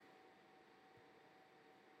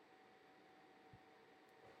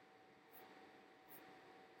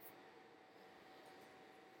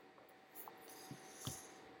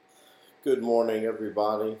Good morning,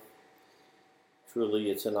 everybody. Truly,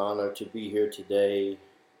 it's an honor to be here today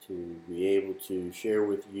to be able to share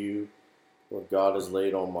with you what God has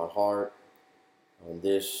laid on my heart on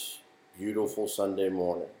this beautiful Sunday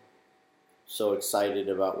morning. So excited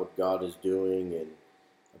about what God is doing and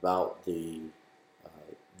about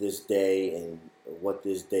this day and what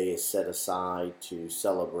this day is set aside to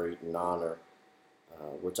celebrate and honor,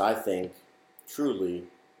 which I think truly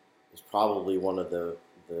is probably one of the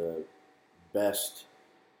best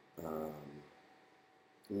um,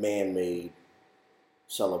 man-made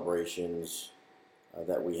celebrations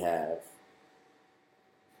that we have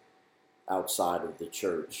outside of the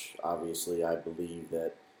church. Obviously, I believe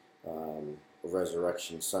that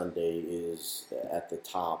Resurrection Sunday is at the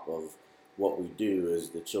top of what we do as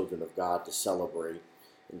the children of God to celebrate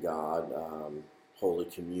God, Holy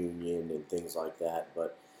Communion and things like that.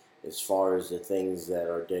 But as far as the things that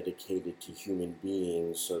are dedicated to human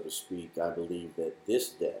beings, so to speak, I believe that this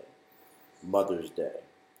day, Mother's Day,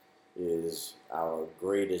 is our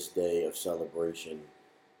greatest day of celebration,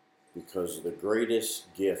 because the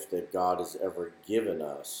greatest gift that God has ever given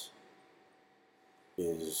us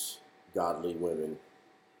is godly women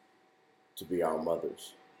to be our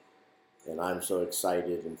mothers. And I'm so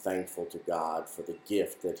excited and thankful to God for the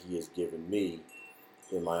gift that He has given me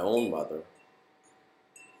in my own mother.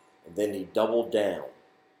 And then He doubled down,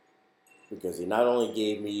 because He not only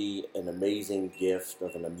gave me an amazing gift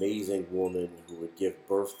of an amazing woman who would give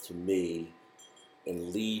birth to me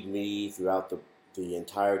and lead me throughout the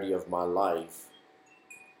entirety of my life,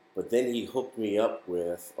 but then He hooked me up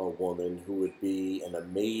with a woman who would be an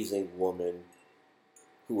amazing woman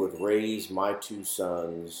who would raise my two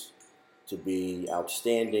sons to be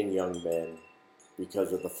outstanding young men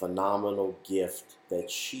because of the phenomenal gift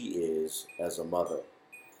that she is as a mother.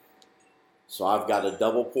 So I've got a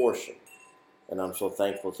double portion, and I'm so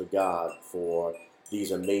thankful to God for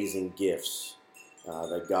these amazing gifts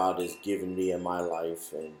that God has given me in my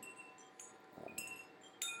life. And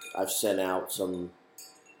I've sent out some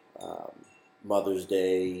Mother's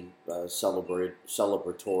Day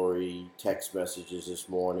celebratory text messages this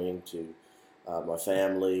morning to my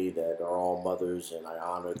family that are all mothers, and I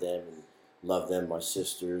honor them and love them, my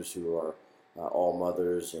sisters who are all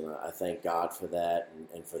mothers, and I thank God for that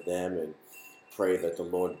and for them, and pray that the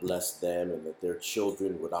Lord bless them and that their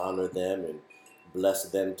children would honor them and bless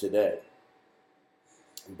them today.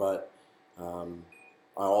 But I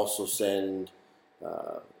also send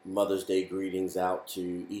Mother's Day greetings out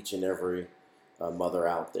to each and every mother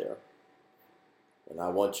out there. And I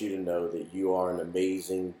want you to know that you are an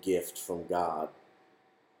amazing gift from God.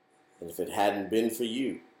 And if it hadn't been for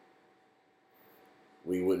you,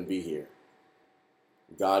 we wouldn't be here.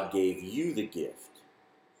 God gave you the gift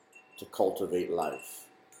to cultivate life,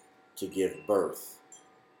 to give birth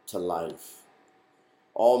to life.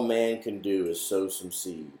 All man can do is sow some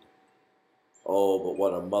seed. Oh, but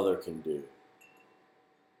what a mother can do.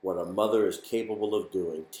 What a mother is capable of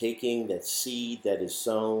doing, taking that seed that is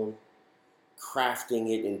sown, crafting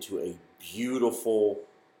it into a beautiful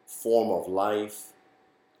form of life,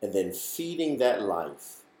 and then feeding that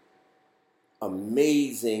life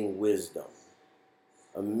amazing wisdom,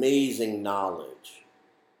 amazing knowledge,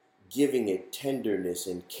 giving it tenderness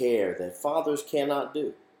and care that fathers cannot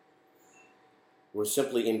do. We're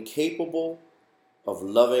simply incapable of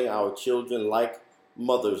loving our children like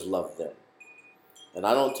mothers love them. And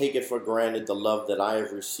I don't take it for granted the love that I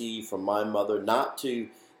have received from my mother, not to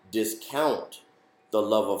discount the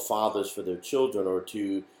love of fathers for their children or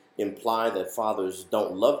to imply that fathers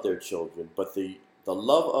don't love their children, but the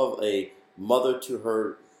love of a mother to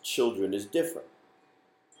her children is different.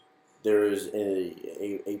 There is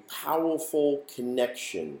a powerful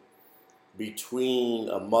connection between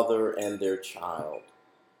a mother and their child.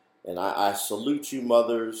 And I salute you,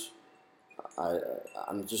 mothers.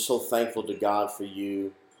 I'm just so thankful to God for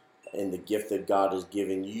you and the gift that God has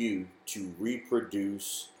given you to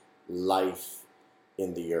reproduce life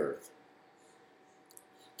in the earth.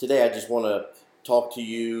 Today, I just want to talk to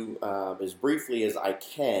you as briefly as I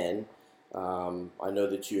can. I know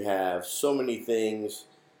that you have so many things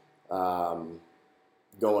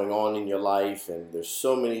going on in your life, and there's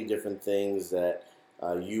so many different things that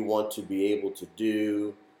you want to be able to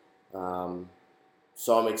do.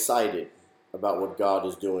 So I'm excited about what God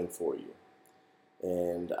is doing for you.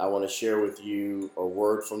 And I want to share with you a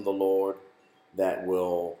word from the Lord that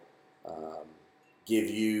will give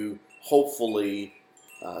you, hopefully,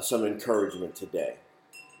 some encouragement today.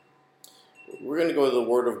 We're going to go to the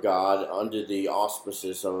Word of God under the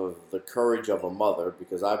auspices of the courage of a mother,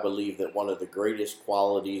 because I believe that one of the greatest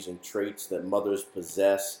qualities and traits that mothers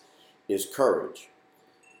possess is courage.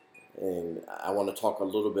 And I want to talk a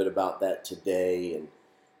little bit about that today, and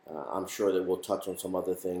I'm sure that we'll touch on some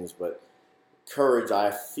other things, but courage,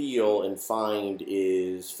 I feel and find,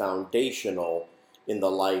 is foundational in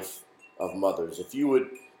the life of mothers. If you would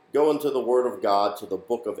go into the Word of God to the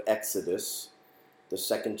book of Exodus, the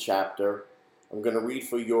 2nd chapter, I'm going to read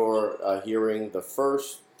for your hearing the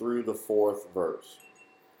 1st through the 4th verse.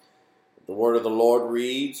 The word of the Lord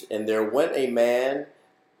reads, "And there went a man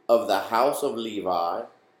of the house of Levi,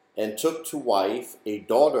 and took to wife a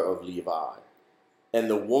daughter of Levi. And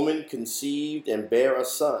the woman conceived and bare a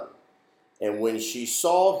son. And when she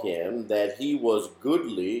saw him that he was a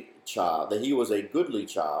goodly child,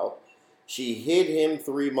 she hid him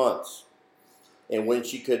 3 months. And when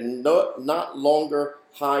she could not longer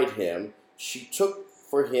hide him, she took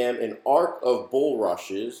for him an ark of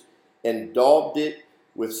bulrushes, and daubed it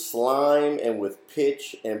with slime and with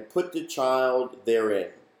pitch, and put the child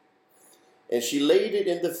therein. And she laid it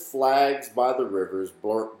in the flags by the river's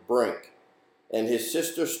brink. And his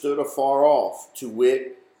sister stood afar off, to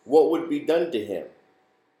wit, what would be done to him."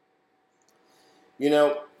 You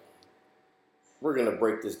know, we're going to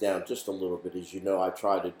break this down just a little bit, as you know I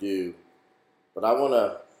try to do. But I want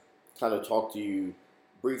to kind of talk to you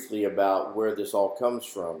briefly about where this all comes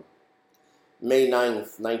from. May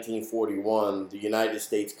 9th, 1941, the United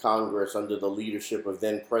States Congress, under the leadership of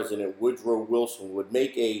then President Woodrow Wilson, would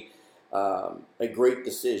make a great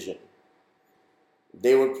decision.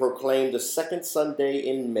 They would proclaim the second Sunday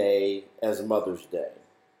in May as Mother's Day.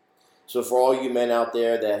 So for all you men out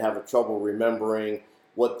there that have trouble remembering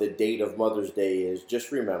what the date of Mother's Day is,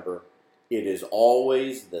 just remember, it is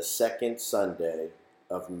always the second Sunday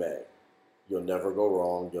of May. You'll never go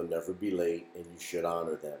wrong, you'll never be late, and you should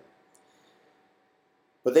honor them.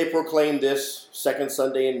 But they proclaimed this second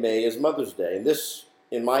Sunday in May as Mother's Day. And this,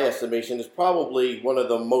 in my estimation, is probably one of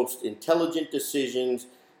the most intelligent decisions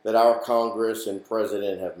that our Congress and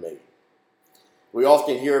President have made. We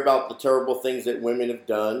often hear about the terrible things that women have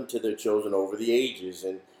done to their children over the ages.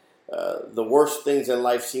 And the worst things in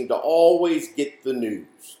life seem to always get the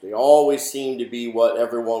news. They always seem to be what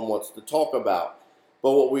everyone wants to talk about.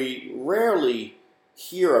 But what we rarely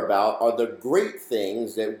hear about are the great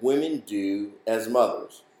things that women do as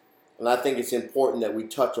mothers. And I think it's important that we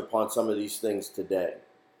touch upon some of these things today.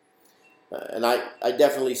 And I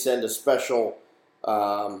definitely send a special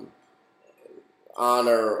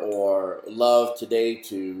honor or love today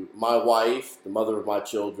to my wife, the mother of my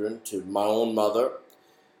children, to my own mother,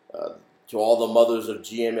 to all the mothers of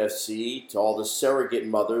GMFC, to all the surrogate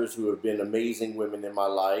mothers who have been amazing women in my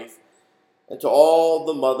life, and to all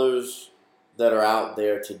the mothers that are out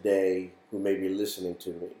there today who may be listening to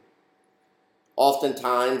me.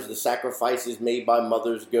 Oftentimes, the sacrifices made by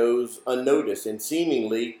mothers goes unnoticed and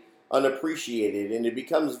seemingly unappreciated, and it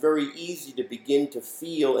becomes very easy to begin to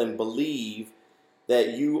feel and believe that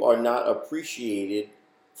you are not appreciated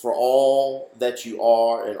for all that you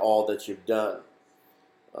are and all that you've done.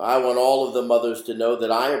 I want all of the mothers to know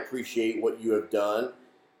that I appreciate what you have done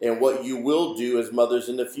and what you will do as mothers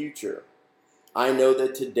in the future. I know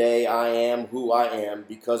that today I am who I am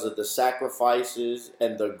because of the sacrifices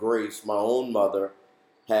and the grace my own mother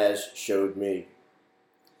has showed me.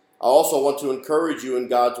 I also want to encourage you in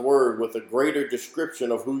God's Word with a greater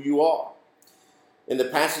description of who you are. In the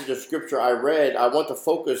passage of Scripture I read, I want to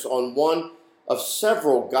focus on one of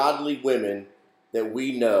several godly women that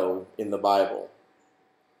we know in the Bible.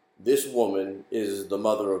 This woman is the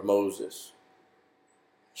mother of Moses.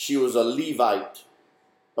 She was a Levite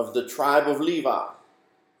of the tribe of Levi.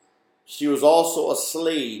 She was also a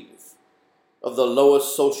slave of the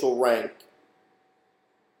lowest social rank.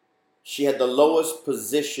 She had the lowest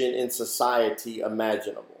position in society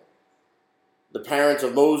imaginable. The parents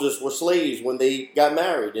of Moses were slaves when they got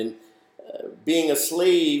married, and being a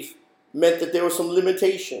slave meant that there were some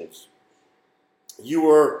limitations. You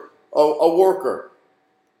were a worker.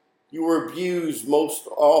 You were abused most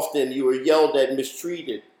often. You were yelled at,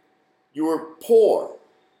 mistreated. You were poor.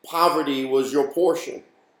 Poverty was your portion.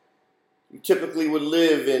 You typically would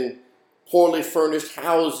live in poorly furnished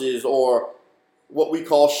houses or what we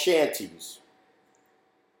call shanties.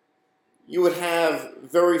 You would have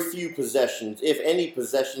very few possessions, if any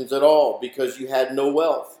possessions at all, because you had no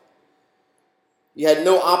wealth. You had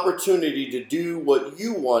no opportunity to do what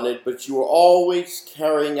you wanted, but you were always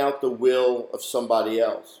carrying out the will of somebody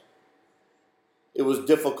else. It was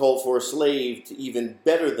difficult for a slave to even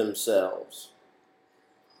better themselves.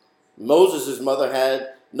 Moses' mother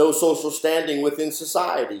had no social standing within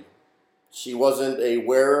society. She wasn't a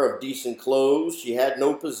wearer of decent clothes. She had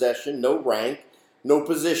no possession, no rank, no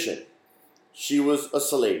position. She was a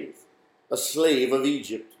slave of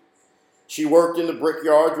Egypt. She worked in the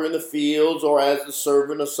brickyards or in the fields or as the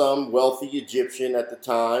servant of some wealthy Egyptian at the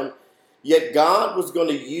time. Yet God was going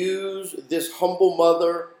to use this humble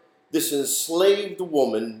mother, this enslaved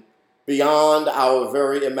woman, beyond our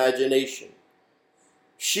very imagination.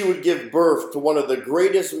 She would give birth to one of the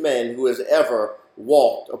greatest men who has ever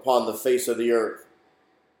walked upon the face of the earth.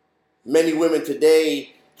 Many women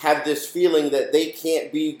today have this feeling that they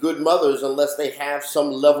can't be good mothers unless they have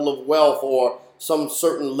some level of wealth or some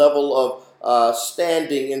certain level of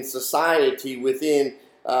standing in society within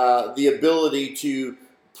the ability to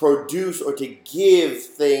produce or to give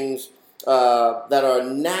things that are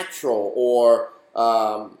natural or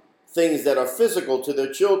things that are physical to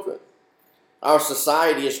their children. Our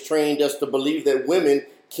society has trained us to believe that women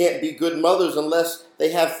can't be good mothers unless they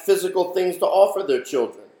have physical things to offer their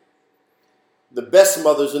children. The best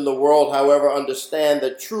mothers in the world, however, understand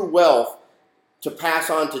that true wealth to pass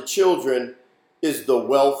on to children is the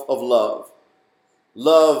wealth of love.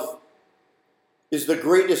 Love is the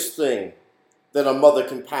greatest thing that a mother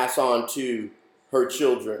can pass on to her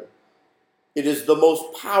children. It is the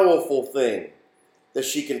most powerful thing that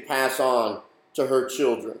she can pass on to her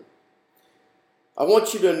children. I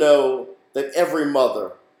want you to know that every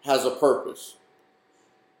mother has a purpose.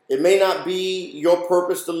 It may not be your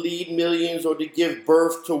purpose to lead millions or to give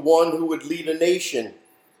birth to one who would lead a nation,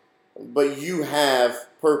 but you have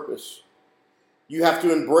purpose. You have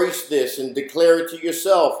to embrace this and declare it to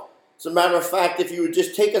yourself. As a matter of fact, if you would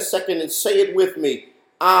just take a second and say it with me,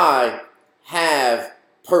 I have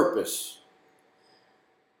purpose.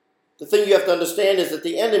 The thing you have to understand is that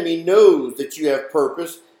the enemy knows that you have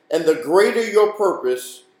purpose, and the greater your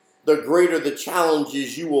purpose, the greater the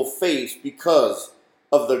challenges you will face because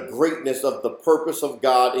of the greatness of the purpose of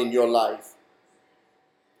God in your life.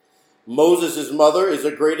 Moses' mother is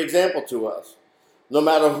a great example to us. No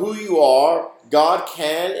matter who you are, God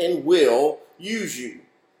can and will use you.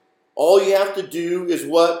 All you have to do is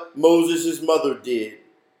what Moses' mother did.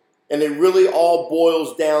 And it really all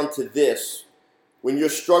boils down to this. When you're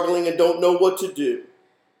struggling and don't know what to do,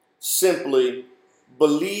 simply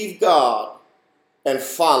believe God and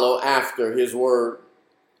follow after his word.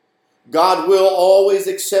 God will always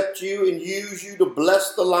accept you and use you to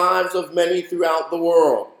bless the lives of many throughout the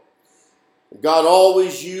world. God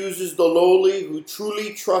always uses the lowly who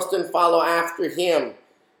truly trust and follow after him.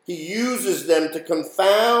 He uses them to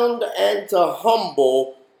confound and to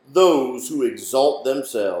humble those who exalt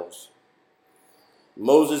themselves.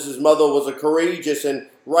 Moses' mother was a courageous and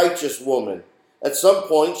righteous woman. At some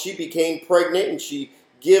point, she became pregnant and she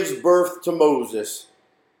gives birth to Moses.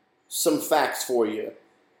 Some facts for you.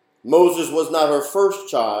 Moses was not her first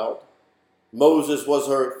child. Moses was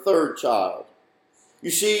her third child.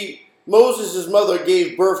 You see, Moses' mother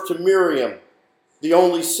gave birth to Miriam, the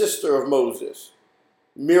only sister of Moses.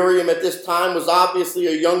 Miriam at this time was obviously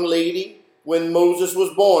a young lady when Moses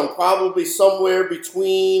was born, probably somewhere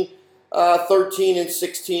between 13 and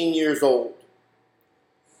 16 years old.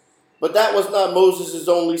 But that was not Moses'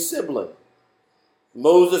 only sibling.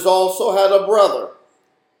 Moses also had a brother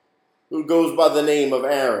who goes by the name of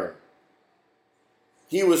Aaron.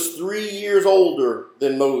 He was 3 years older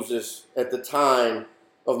than Moses at the time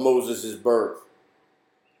of Moses' birth.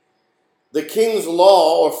 The king's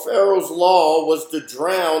law, or Pharaoh's law, was to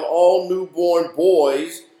drown all newborn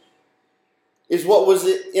boys, is what was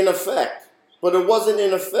in effect. But it wasn't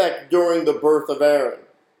in effect during the birth of Aaron.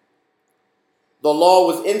 The law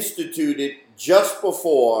was instituted just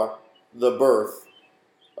before the birth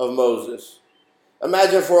of Moses.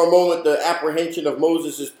 Imagine for a moment the apprehension of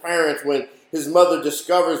Moses' parents when his mother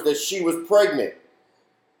discovers that she was pregnant.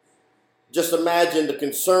 Just imagine the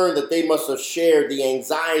concern that they must have shared, the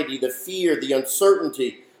anxiety, the fear, the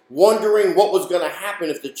uncertainty, wondering what was going to happen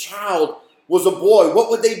if the child was a boy. What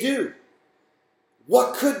would they do?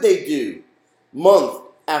 What could they do? Month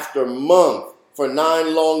after month, for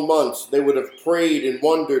 9 long months, they would have prayed and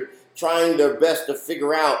wondered, trying their best to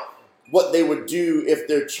figure out what they would do if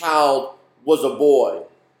their child was a boy.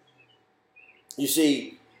 You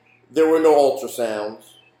see, there were no ultrasounds.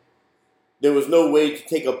 There was no way to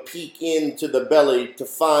take a peek into the belly to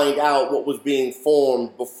find out what was being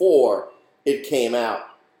formed before it came out.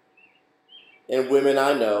 And women,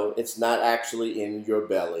 I know it's not actually in your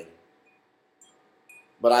belly.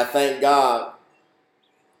 But I thank God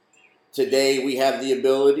today we have the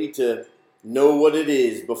ability to know what it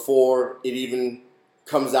is before it even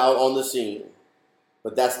comes out on the scene.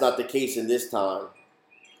 But that's not the case in this time.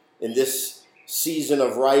 In this season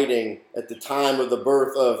of writing, at the time of the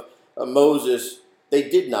birth of Moses, they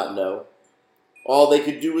did not know. All they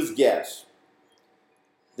could do was guess.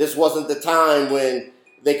 This wasn't the time when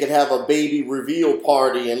they could have a baby reveal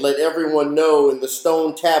party and let everyone know in the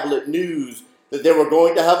stone tablet news that they were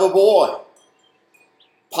going to have a boy.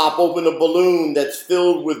 Pop open a balloon that's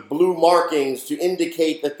filled with blue markings to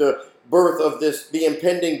indicate that the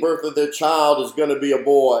impending birth of their child is going to be a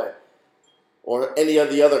boy. Or any of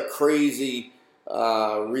the other crazy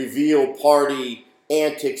reveal party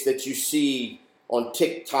antics that you see on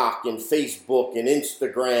TikTok and Facebook and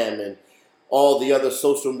Instagram and all the other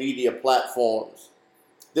social media platforms.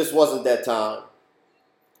 This wasn't that time.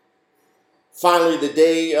 Finally, the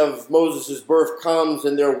day of Moses' birth comes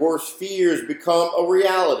and their worst fears become a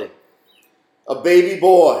reality. A baby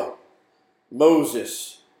boy,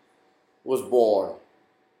 Moses, was born.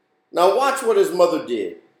 Now watch what his mother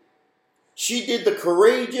did. She did the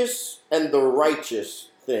courageous and the righteous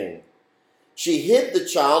thing. She hid the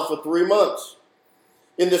child for 3 months.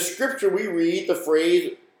 In the scripture, we read the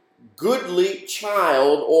phrase, goodly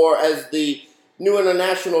child, or as the New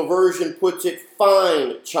International Version puts it,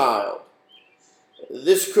 fine child.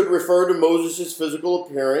 This could refer to Moses' physical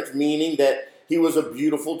appearance, meaning that he was a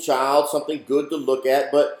beautiful child, something good to look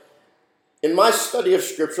at. But in my study of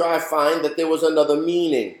scripture, I find that there was another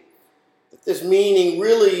meaning. This meaning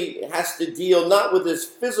really has to deal not with his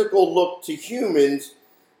physical look to humans,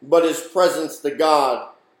 but his presence to God.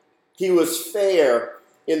 He was fair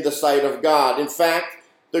in the sight of God. In fact,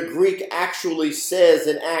 the Greek actually says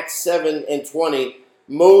in Acts 7:20,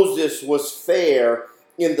 Moses was fair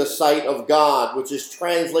in the sight of God, which is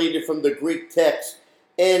translated from the Greek text,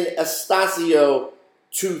 en astasio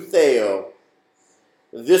to theo.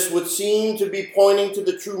 This would seem to be pointing to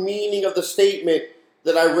the true meaning of the statement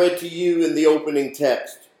that I read to you in the opening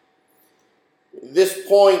text. This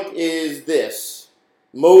point is this: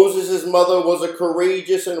 Moses' mother was a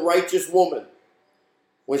courageous and righteous woman.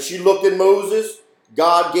 When she looked at Moses,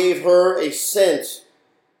 God gave her a sense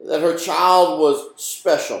that her child was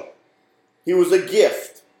special. He was a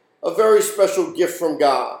gift, a very special gift from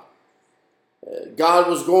God. God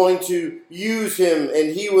was going to use him,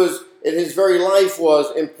 and his very life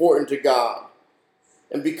was important to God.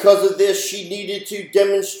 And because of this, she needed to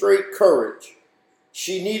demonstrate courage.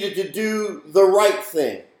 She needed to do the right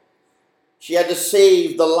thing. She had to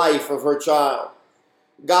save the life of her child.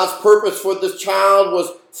 God's purpose for this child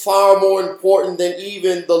was far more important than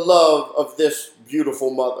even the love of this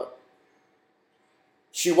beautiful mother.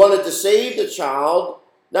 She wanted to save the child,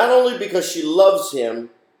 not only because she loves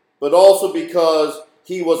him, but also because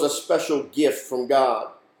he was a special gift from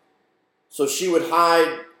God. So she would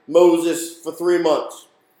hide Moses for 3 months.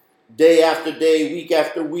 Day after day, week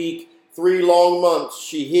after week, 3 long months,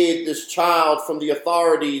 she hid this child from the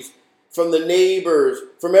authorities, from the neighbors,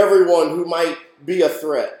 from everyone who might be a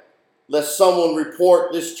threat, lest someone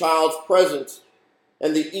report this child's presence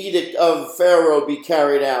and the edict of Pharaoh be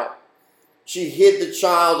carried out. She hid the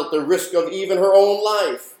child at the risk of even her own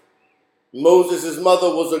life. Moses' mother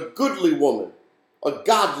was a goodly woman, a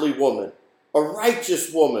godly woman, a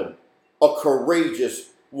righteous woman, a courageous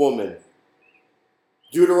woman.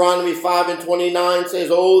 Deuteronomy 5:29 says,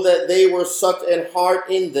 "Oh, that they were such an heart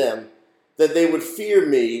in them, that they would fear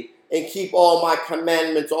me and keep all my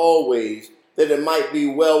commandments always, that it might be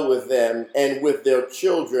well with them and with their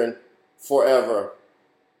children forever."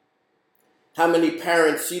 How many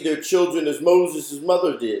parents see their children as Moses'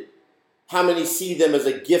 mother did? How many see them as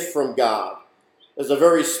a gift from God, as a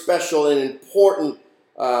very special and important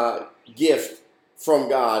gift from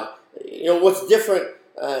God? You know, what's different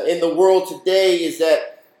in the world today is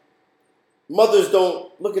that mothers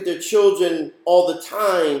don't look at their children all the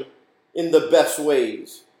time in the best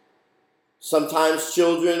ways. Sometimes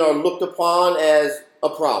children are looked upon as a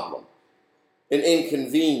problem, an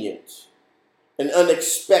inconvenience, an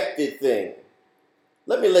unexpected thing.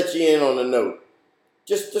 Let me let you in on a note.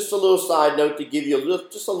 Just a little side note to give you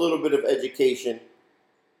just a little bit of education.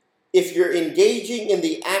 If you're engaging in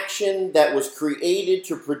the action that was created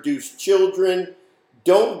to produce children,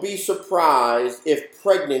 don't be surprised if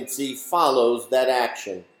pregnancy follows that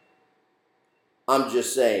action. I'm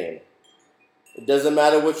just saying. It doesn't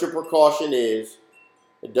matter what your precaution is.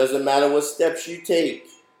 It doesn't matter what steps you take.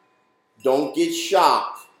 Don't get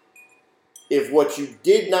shocked if what you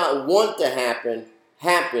did not want to happen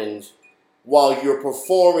happens while you're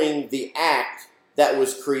performing the act that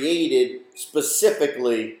was created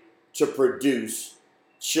specifically to produce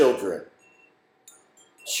children.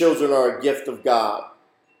 Children are a gift of God.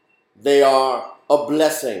 They are a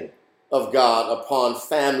blessing of God upon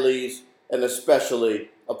families and especially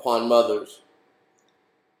upon mothers.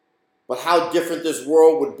 But how different this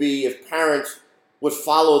world would be if parents would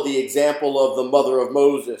follow the example of the mother of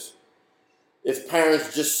Moses. If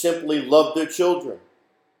parents just simply loved their children.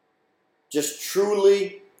 just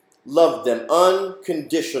truly loved them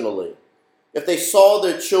unconditionally, if they saw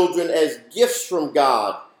their children as gifts from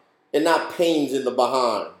God and not pains in the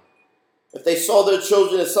behind, if they saw their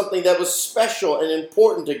children as something that was special and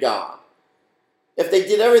important to God, if they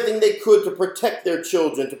did everything they could to protect their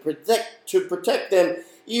children, to protect them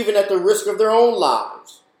even at the risk of their own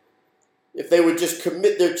lives, if they would just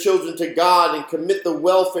commit their children to God and commit the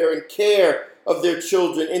welfare and care of their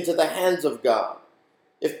children into the hands of God,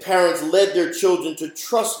 if parents led their children to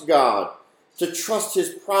trust God, to trust His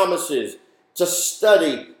promises, to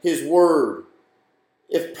study His Word,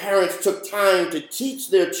 if parents took time to teach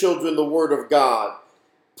their children the Word of God,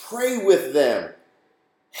 pray with them,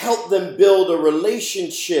 help them build a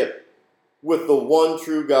relationship with the one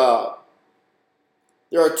true God.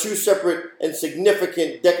 There are two separate and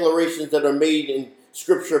significant declarations that are made in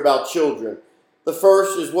Scripture about children. The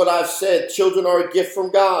first is what I've said: children are a gift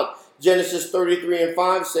from God. Genesis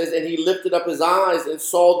 33:5 says, "And he lifted up his eyes and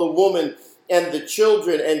saw the woman and the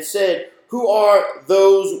children and said, Who are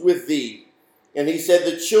those with thee? And he said,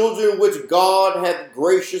 The children which God hath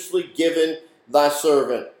graciously given thy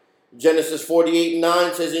servant." Genesis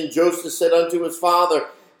 48:9 says, "And Joseph said unto his father,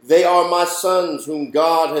 They are my sons, whom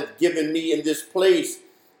God hath given me in this place.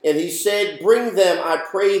 And he said, Bring them, I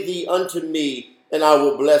pray thee, unto me, and I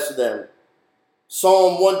will bless them."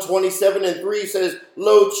 Psalm 127:3 says,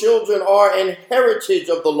 "Lo, children are an heritage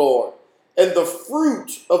of the Lord, and the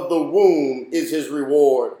fruit of the womb is his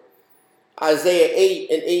reward." Isaiah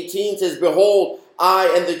 8:18 says, "Behold, I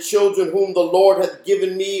and the children whom the Lord hath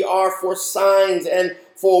given me are for signs and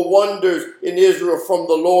for wonders in Israel from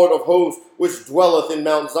the Lord of hosts, which dwelleth in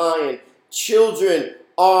Mount Zion." Children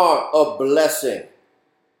are a blessing.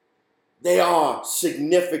 They are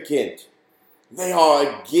significant. They are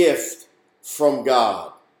a gift from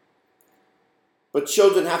God. But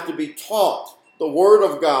children have to be taught the Word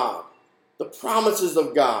of God, the promises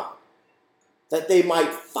of God, that they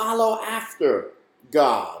might follow after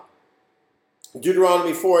God.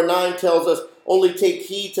 Deuteronomy 4:9 tells us, "Only take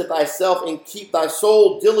heed to thyself and keep thy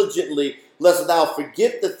soul diligently, lest thou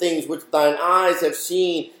forget the things which thine eyes have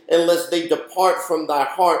seen, and lest they depart from thy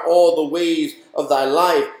heart all the ways of thy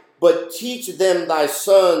life. But teach them thy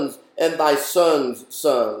sons and thy sons'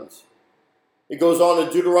 sons." It goes on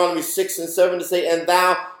in Deuteronomy 6:7 to say, "And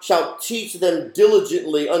thou shalt teach them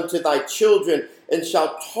diligently unto thy children, and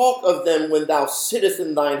shalt talk of them when thou sittest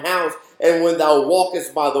in thine house, and when thou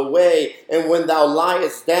walkest by the way, and when thou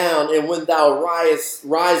liest down, and when thou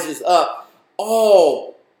risest up."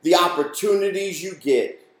 All the opportunities you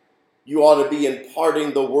get, you ought to be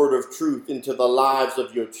imparting the word of truth into the lives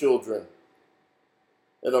of your children.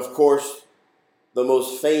 And of course, the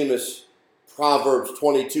most famous Proverbs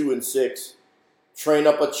 22:6. "Train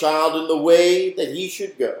up a child in the way that he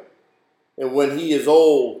should go, and when he is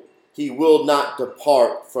old, he will not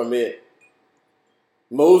depart from it."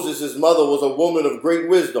 Moses' mother was a woman of great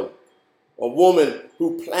wisdom, a woman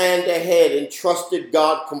who planned ahead and trusted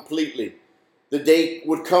God completely. The day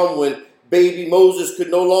would come when baby Moses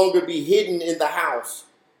could no longer be hidden in the house.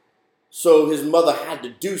 So his mother had to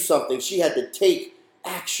do something. She had to take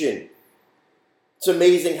action. It's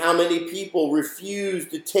amazing how many people refuse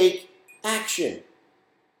to take action.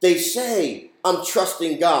 They say, "I'm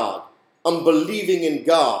trusting God, I'm believing in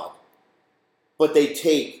God," but they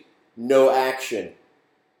take no action.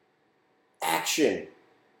 Action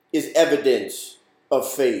is evidence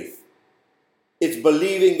of faith. It's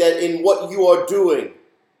believing that in what you are doing,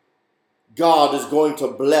 God is going to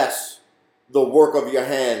bless the work of your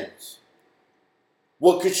hands.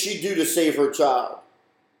 What could she do to save her child?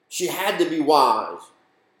 She had to be wise.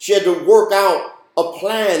 She had to work out a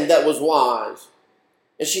plan that was wise.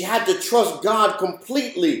 And she had to trust God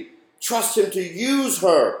completely, trust Him to use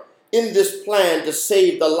her in this plan to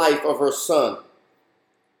save the life of her son.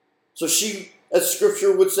 So she, as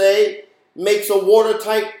Scripture would say, makes a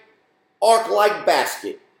watertight ark-like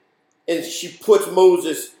basket, and she puts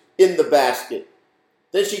Moses in the basket.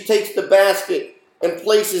 Then she takes the basket and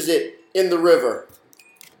places it in the river.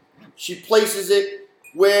 She places it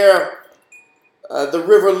where the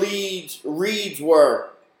river reeds were.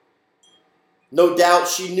 No doubt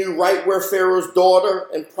she knew right where Pharaoh's daughter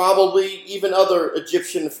and probably even other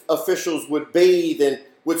Egyptian officials would bathe and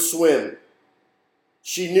would swim.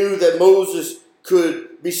 She knew that Moses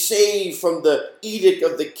could be saved from the edict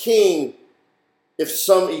of the king if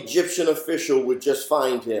some Egyptian official would just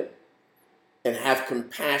find him and have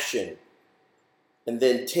compassion and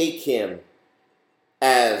then take him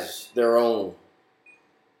as their own.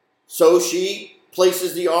 So she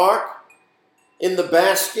places the ark in the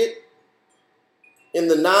basket in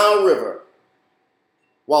the Nile River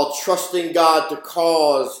while trusting God to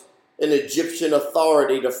cause an Egyptian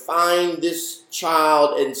authority to find this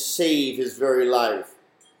child and save his very life.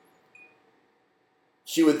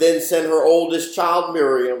 She would then send her oldest child,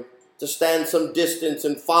 Miriam, to stand some distance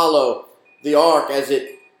and follow the ark as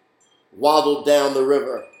it waddled down the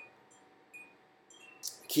river,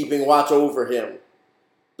 keeping watch over him.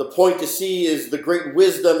 The point to see is the great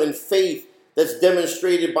wisdom and faith that's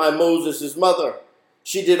demonstrated by Moses' mother.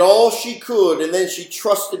 She did all she could, and then she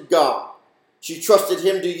trusted God. She trusted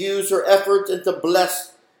him to use her efforts and to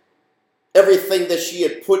bless everything that she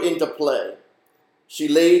had put into play. She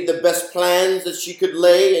laid the best plans that she could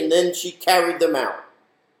lay, and then she carried them out.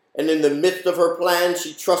 And in the midst of her plan,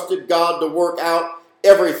 she trusted God to work out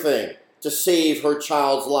everything to save her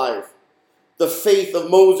child's life. The faith of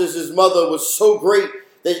Moses' mother was so great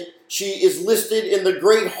that she is listed in the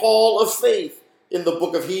great hall of faith in the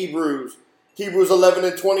book of Hebrews. Hebrews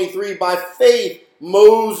 11:23, by faith,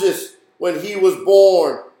 Moses, when he was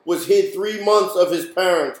born, was hid 3 months of his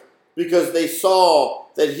parents because they saw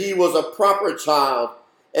that he was a proper child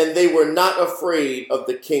and they were not afraid of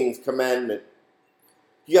the king's commandment.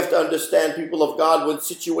 You have to understand, people of God, when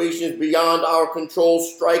situations beyond our control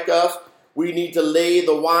strike us, we need to lay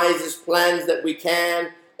the wisest plans that we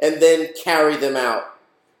can and then carry them out.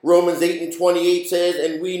 Romans 8:28 says,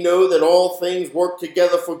 and we know that all things work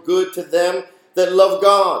together for good to them that love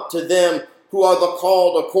God, to them who are the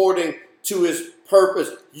called according to his purpose.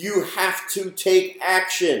 You have to take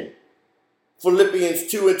action. Philippians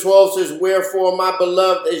 2:12 says, wherefore, my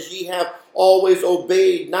beloved, as ye have always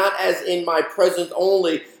obeyed, not as in my presence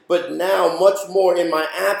only, but now much more in my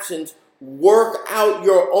absence, work out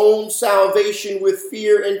your own salvation with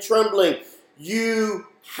fear and trembling. You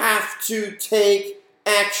have to take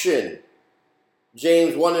action.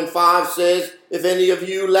 James 1:5 says, if any of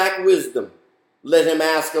you lack wisdom, let him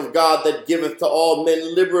ask of God that giveth to all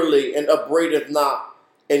men liberally and upbraideth not,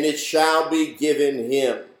 and it shall be given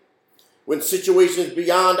him. When situations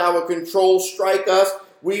beyond our control strike us,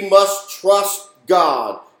 we must trust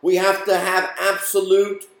God. We have to have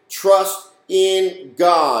absolute trust in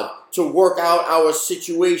God to work out our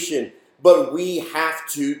situation, but we have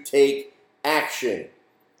to take action.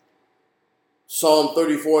 Psalm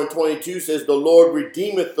 34:22 says, the Lord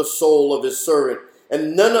redeemeth the soul of his servant,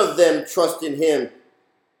 and none of them trust in him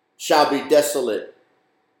shall be desolate.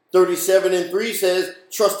 37:3 says,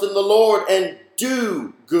 trust in the Lord and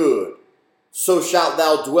do good, so shalt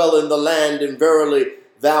thou dwell in the land, and verily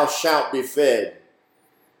thou shalt be fed.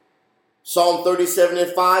 Psalm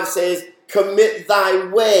 37:5 says, commit thy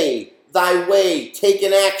way, take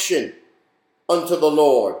an action unto the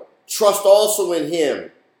Lord. Trust also in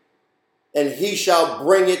him, and he shall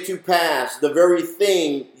bring it to pass, the very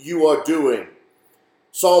thing you are doing.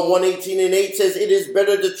 Psalm 118:8 says, it is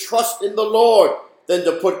better to trust in the Lord than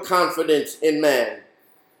to put confidence in man.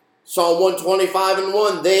 Psalm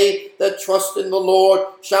 125:1, they that trust in the Lord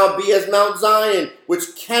shall be as Mount Zion,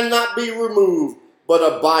 which cannot be removed, but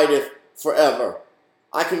abideth forever.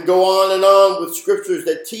 I can go on with scriptures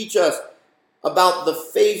that teach us about the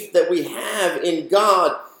faith that we have in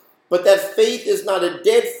God, but that faith is not a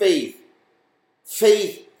dead faith.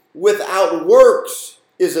 Faith without works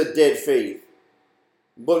is a dead faith.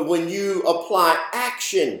 But when you apply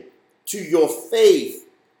action to your faith,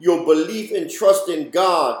 your belief and trust in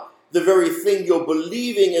God, the very thing you're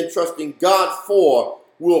believing and trusting God for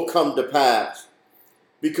will come to pass.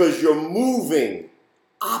 Because you're moving,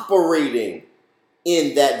 operating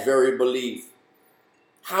in that very belief.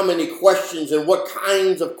 How many questions and what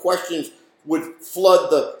kinds of questions would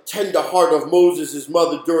flood the tender heart of Moses'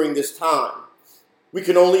 mother during this time? We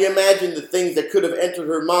can only imagine the things that could have entered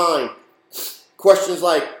her mind. Questions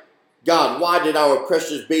like, God, why did our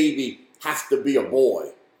precious baby have to be a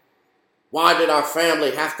boy? Why did our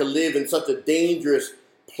family have to live in such a dangerous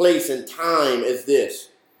place and time as this?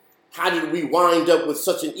 How did we wind up with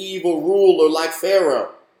such an evil ruler like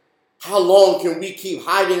Pharaoh? How long can we keep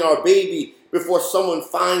hiding our baby before someone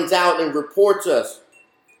finds out and reports us?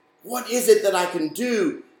 What is it that I can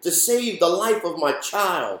do to save the life of my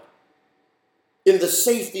child? In the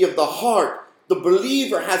safety of the heart, the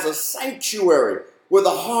believer has a sanctuary where the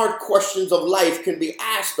hard questions of life can be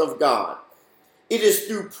asked of God. It is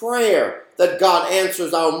through prayer that God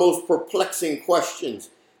answers our most perplexing questions,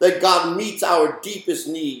 that God meets our deepest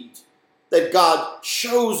needs, that God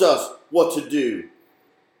shows us what to do.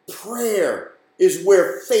 Prayer is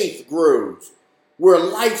where faith grows, where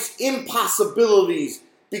life's impossibilities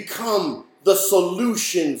become the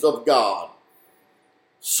solutions of God.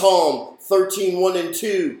 Psalm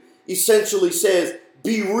 13:1-2 essentially says,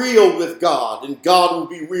 be real with God, and God will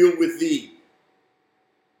be real with thee.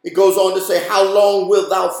 It goes on to say, how long wilt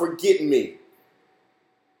thou forget me?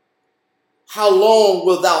 How long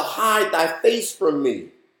wilt thou hide thy face from me?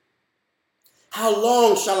 How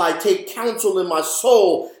long shall I take counsel in my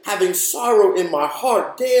soul, having sorrow in my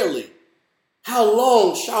heart daily? How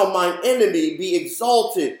long shall mine enemy be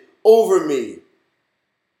exalted over me?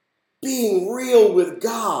 Being real with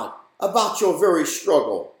God about your very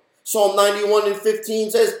struggle. Psalm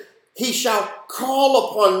 91:15 says, he shall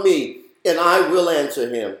call upon me, and I will answer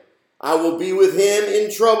him. I will be with him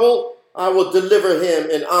in trouble. I will deliver him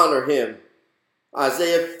and honor him.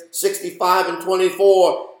 Isaiah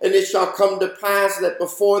 65:24, and it shall come to pass that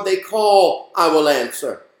before they call, I will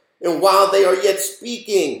answer. And while they are yet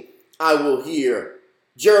speaking, I will hear.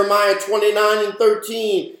 Jeremiah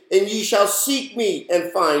 29:13, and ye shall seek me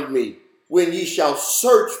and find me, when ye shall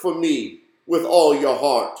search for me with all your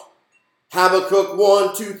heart. Habakkuk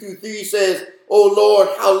 1:2-3 says, O Lord,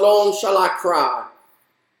 how long shall I cry,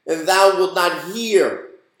 and thou wilt not hear?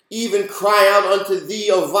 Even cry out unto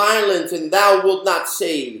thee of violence, and thou wilt not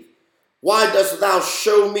save. Why dost thou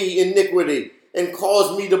show me iniquity, and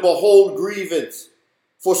cause me to behold grievance?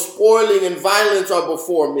 For spoiling and violence are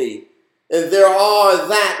before me, and there are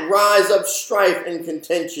that rise up strife and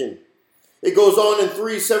contention. It goes on in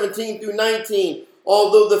 3:17-19,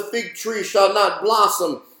 although the fig tree shall not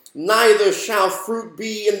blossom, neither shall fruit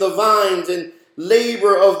be in the vines, and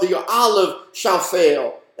labor of the olive shall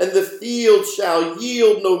fail, and the field shall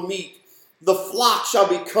yield no meat. The flock shall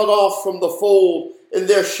be cut off from the fold, and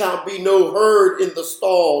there shall be no herd in the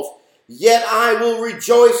stalls. Yet I will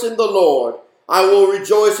rejoice in the Lord. I will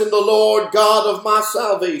rejoice in the Lord God of my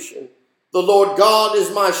salvation. The Lord God is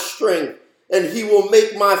my strength, and he will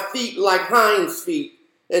make my feet like hinds' feet,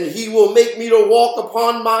 and he will make me to walk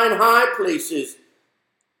upon mine high places.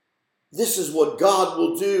 This is what God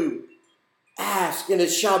will do. Ask, and it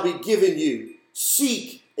shall be given you.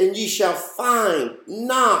 Seek, and ye shall find.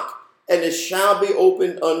 Knock, and it shall be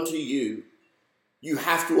opened unto you. You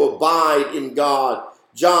have to abide in God.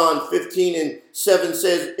 John 15:7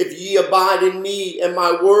 says, if ye abide in me, and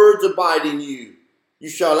my words abide in you, you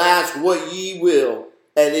shall ask what ye will,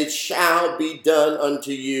 and it shall be done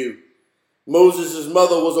unto you. Moses'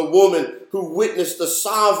 mother was a woman who witnessed the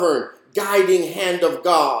sovereign, guiding hand of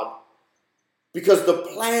God, because the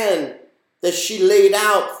plan that she laid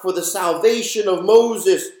out for the salvation of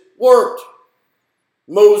Moses worked.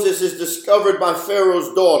 Moses is discovered by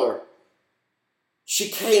Pharaoh's daughter. She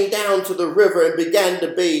came down to the river and began to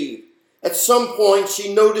bathe. At some point,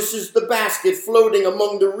 she notices the basket floating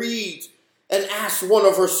among the reeds and asks one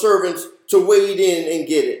of her servants to wade in and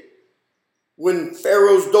get it. When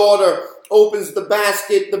Pharaoh's daughter opens the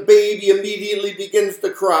basket, the baby immediately begins to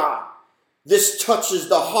cry. This touches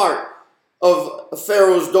the heart of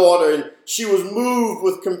Pharaoh's daughter, and she was moved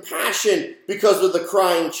with compassion because of the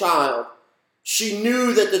crying child. She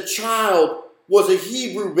knew that the child was a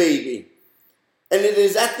Hebrew baby. And it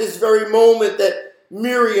is at this very moment that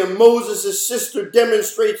Miriam, Moses' sister,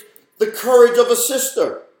 demonstrates the courage of a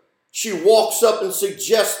sister. She walks up and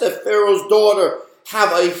suggests that Pharaoh's daughter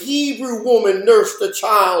have a Hebrew woman nurse the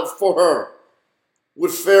child for her.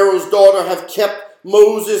 Would Pharaoh's daughter have kept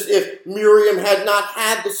Moses if Miriam had not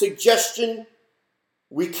had the suggestion?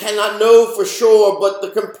 We cannot know for sure, but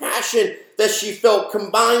the compassion that she felt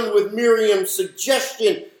combined with Miriam's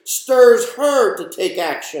suggestion stirs her to take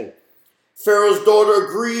action. Pharaoh's daughter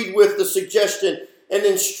agreed with the suggestion and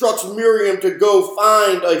instructs Miriam to go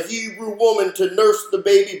find a Hebrew woman to nurse the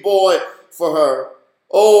baby boy for her.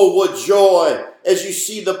 Oh, what joy as you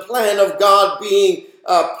see the plan of God being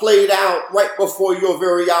played out right before your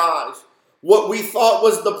very eyes. What we thought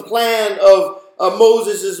was the plan of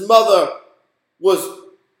Moses' mother was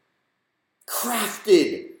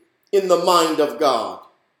crafted in the mind of God,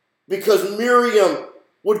 because Miriam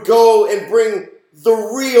would go and bring the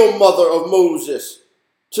real mother of Moses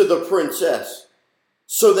to the princess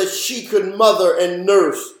so that she could mother and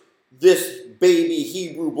nurse this baby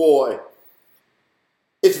Hebrew boy.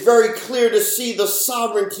 It's very clear to see the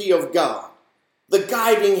sovereignty of God, the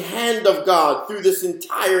guiding hand of God through this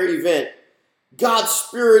entire event. God's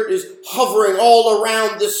Spirit is hovering all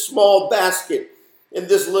around this small basket and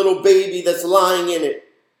this little baby that's lying in it.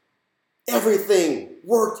 Everything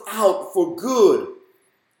worked out for good.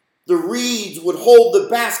 The reeds would hold the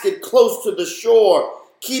basket close to the shore,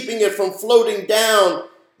 keeping it from floating down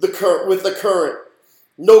with the current.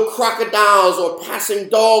 No crocodiles or passing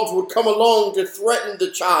dogs would come along to threaten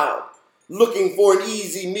the child, looking for an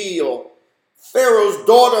easy meal. Pharaoh's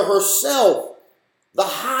daughter herself, the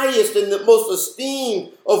highest and the most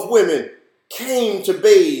esteemed of women, came to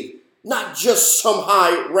bathe, not just some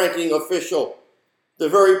high-ranking official. The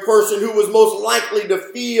very person who was most likely to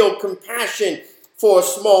feel compassion for a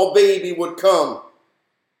small baby would come.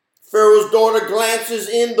 Pharaoh's daughter glances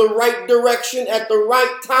in the right direction at the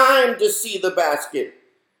right time to see the basket.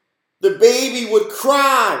 The baby would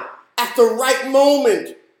cry at the right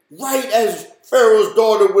moment, right as Pharaoh's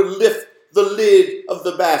daughter would lift the lid of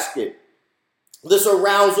the basket. This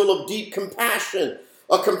arousal of deep compassion,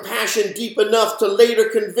 a compassion deep enough to later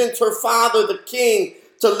convince her father, the king,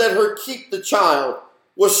 to let her keep the child,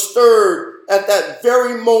 was stirred at that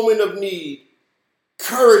very moment of need.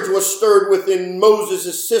 Courage was stirred within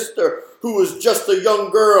Moses' sister, who was just a young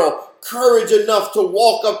girl, courage enough to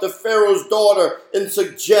walk up to Pharaoh's daughter and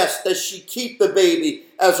suggest that she keep the baby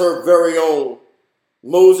as her very own.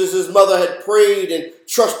 Moses' mother had prayed and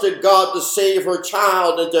trusted God to save her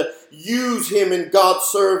child and to use him in God's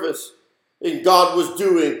service. And God was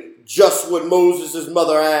doing just what Moses'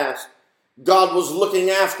 mother asked. God was looking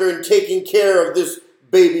after and taking care of this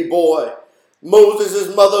baby boy.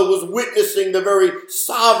 Moses' mother was witnessing the very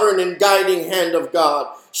sovereign and guiding hand of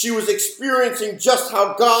God. She was experiencing just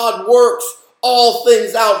how God works all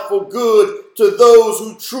things out for good to those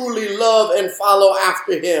who truly love and follow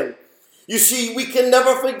after him. You see, we can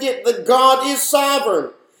never forget that God is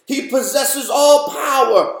sovereign. He possesses all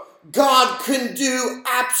power. God can do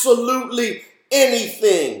absolutely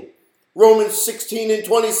anything. Romans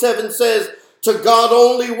 16:27 says, "To God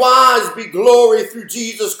only wise be glory through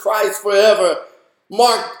Jesus Christ forever."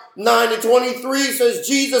 Mark 9:23 says,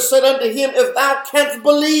 Jesus said unto him, "If thou canst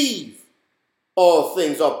believe, all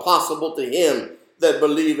things are possible to him that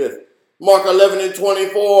believeth." Mark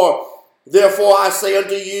 11:24, "Therefore I say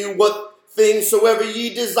unto you, what things soever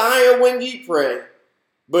ye desire when ye pray,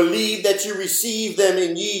 believe that ye receive them,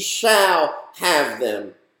 and ye shall have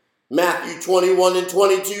them." Matthew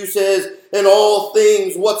 21:22 says, "And all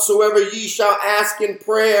things whatsoever ye shall ask in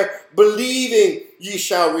prayer, believing ye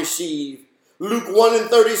shall receive." Luke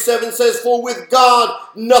 1:37 says, "For with God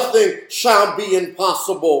nothing shall be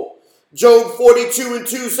impossible." Job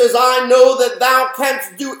 42:2 says, "I know that thou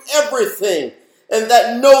canst do everything, and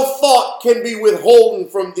that no thought can be withholden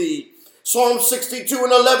from thee." Psalm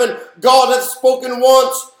 62:11, "God hath spoken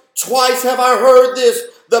once, twice have I heard this,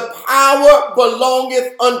 the power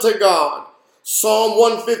belongeth unto God." Psalm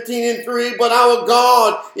 115:3, "But our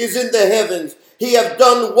God is in the heavens, he hath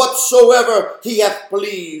done whatsoever he hath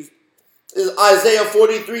pleased." Isaiah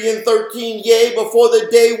 43:13, "Yea, before the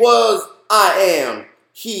day was, I am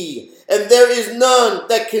he, and there is none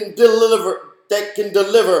that can deliver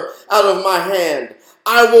out of my hand.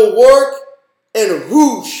 I will work, and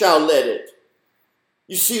who shall let it?"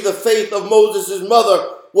 You see, the faith of Moses' mother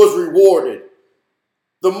was rewarded.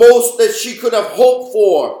 The most that she could have hoped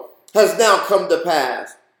for has now come to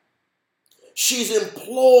pass. She's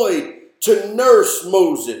employed to nurse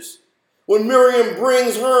Moses. When Miriam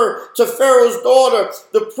brings her to Pharaoh's daughter,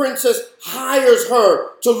 the princess hires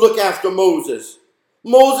her to look after Moses.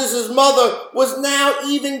 Moses' mother was now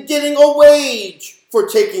even getting a wage for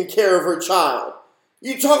taking care of her child.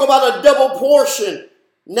 You talk about a double portion.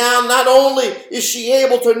 Now, not only is she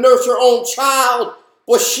able to nurse her own child,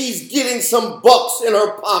 but she's getting some bucks in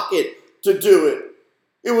her pocket to do it.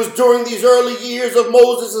 It was during these early years of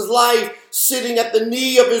Moses' life, sitting at the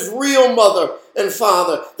knee of his real mother and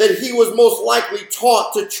father, that he was most likely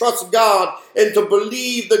taught to trust God and to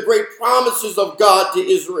believe the great promises of God to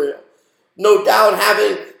Israel. No doubt,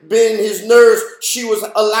 having been his nurse, she was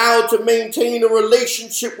allowed to maintain a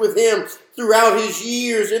relationship with him throughout his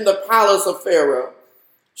years in the palace of Pharaoh.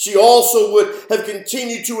 She also would have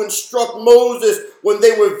continued to instruct Moses when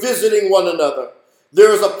they were visiting one another.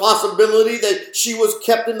 There is a possibility that she was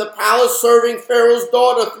kept in the palace serving Pharaoh's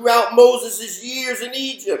daughter throughout Moses' years in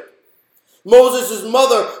Egypt. Moses'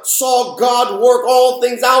 mother saw God work all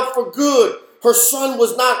things out for good. Her son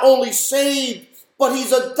was not only saved, but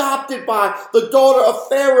he's adopted by the daughter of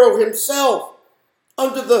Pharaoh himself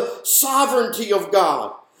under the sovereignty of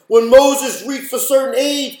God. When Moses reached a certain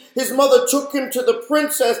age, his mother took him to the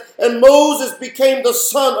princess, and Moses became the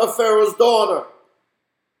son of Pharaoh's daughter.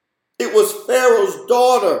 It was Pharaoh's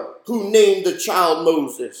daughter who named the child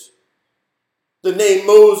Moses. The name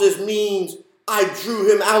Moses means, "I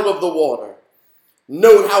drew him out of the water."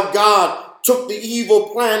 Note how God took the evil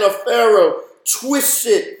plan of Pharaoh, twists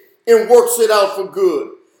it, and works it out for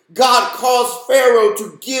good. God caused Pharaoh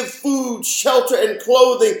to give food, shelter, and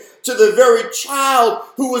clothing to the very child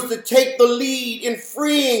who was to take the lead in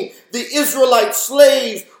freeing the Israelite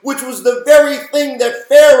slaves, which was the very thing that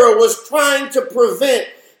Pharaoh was trying to prevent.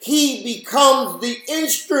 He becomes the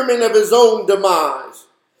instrument of his own demise.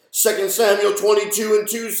 2 Samuel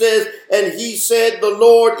 22:2 says, "And he said, the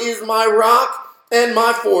Lord is my rock and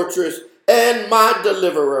my fortress and my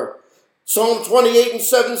deliverer." Psalm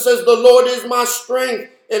 28:7 says, the Lord is my strength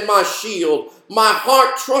and my shield. My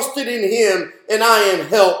heart trusted in him, and I am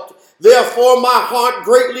helped. Therefore my heart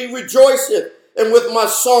greatly rejoiceth, and with my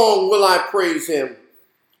song will I praise him.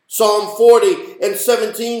 Psalm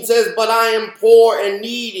 40:17 says, but I am poor and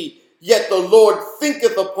needy, yet the Lord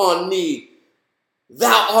thinketh upon me.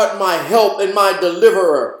 Thou art my help and my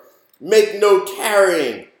deliverer. Make no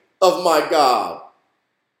tarrying of my God.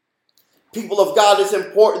 People of God, it's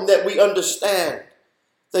important that we understand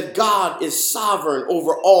that God is sovereign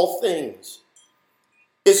over all things.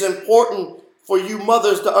 It's important for you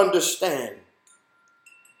mothers to understand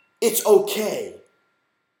it's okay.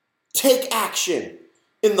 Take action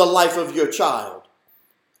in the life of your child.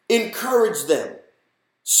 Encourage them.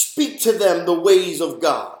 Speak to them the ways of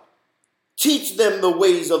God. Teach them the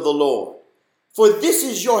ways of the Lord. For this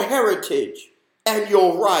is your heritage and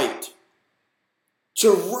your right,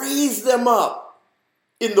 to raise them up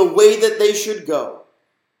in the way that they should go,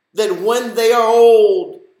 that when they are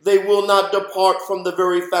old, they will not depart from the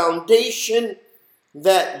very foundation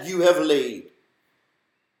that you have laid.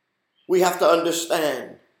 We have to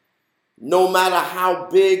understand, no matter how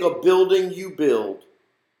big a building you build,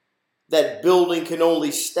 that building can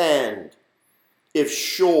only stand if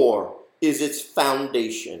sure is its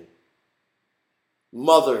foundation.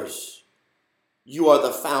 Mothers, you are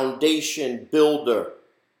the foundation builder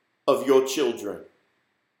of your children.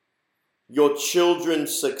 Your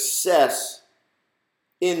children's success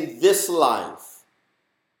in this life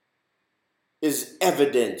is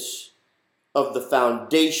evidence of the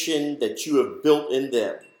foundation that you have built in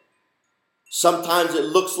them. Sometimes it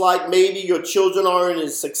looks like maybe your children aren't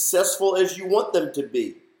as successful as you want them to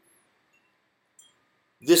be.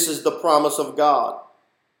 This is the promise of God.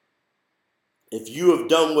 If you have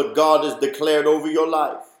done what God has declared over your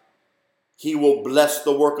life, he will bless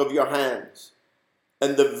the work of your hands.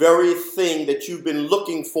 And the very thing that you've been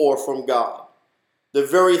looking for from God, the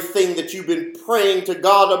very thing that you've been praying to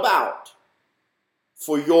God about,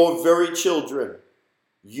 for your very children,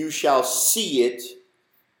 you shall see it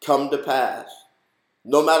come to pass.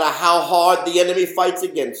 No matter how hard the enemy fights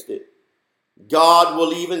against it, God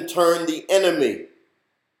will even turn the enemy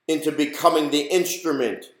into becoming the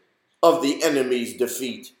instrument of the enemy's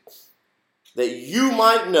defeat, that you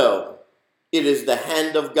might know it is the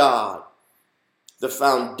hand of God, the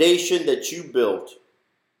foundation that you built.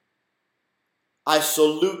 I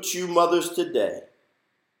salute you mothers today.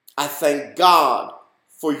 I thank God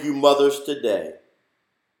for you mothers today.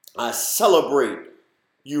 I celebrate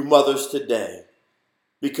you mothers today,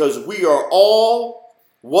 because we are all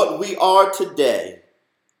what we are today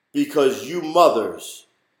because you mothers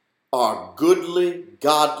are goodly,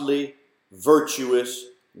 godly, virtuous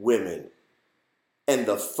women, and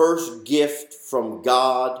the first gift from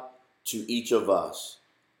God to each of us.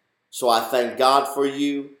 So I thank God for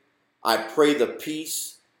you. I pray the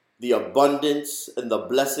peace, the abundance, and the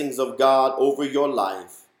blessings of God over your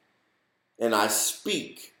life. And I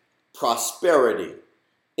speak prosperity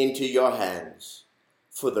into your hands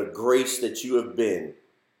for the grace that you have been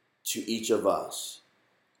to each of us.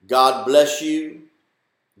 God bless you.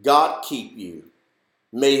 God keep you.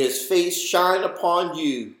 May his face shine upon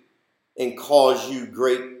you and cause you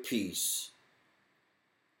great peace.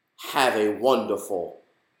 Have a wonderful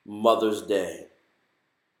Mother's Day.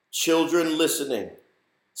 Children listening,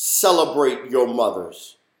 celebrate your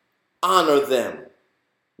mothers. Honor them.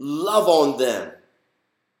 Love on them.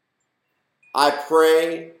 I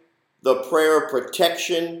pray the prayer of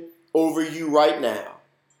protection over you right now,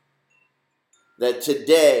 that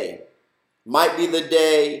today might be the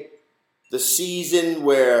day, the season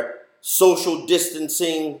where social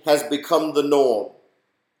distancing has become the norm,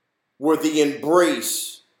 where the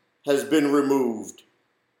embrace has been removed,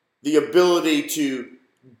 the ability to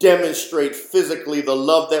demonstrate physically the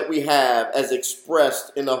love that we have as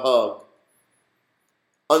expressed in a hug.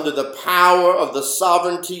 Under the power of the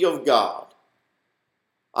sovereignty of God,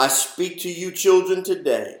 I speak to you children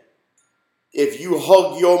today. If you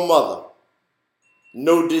hug your mother,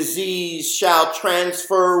 no disease shall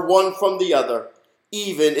transfer one from the other,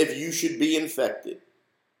 even if you should be infected.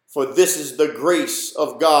 For this is the grace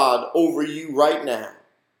of God over you right now.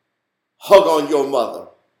 Hug on your mother.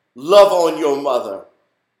 Love on your mother.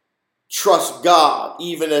 Trust God,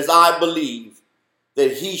 even as I believe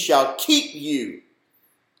that he shall keep you,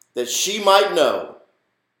 that she might know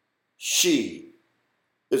she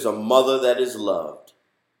is a mother that is loved.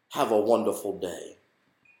 Have a wonderful day.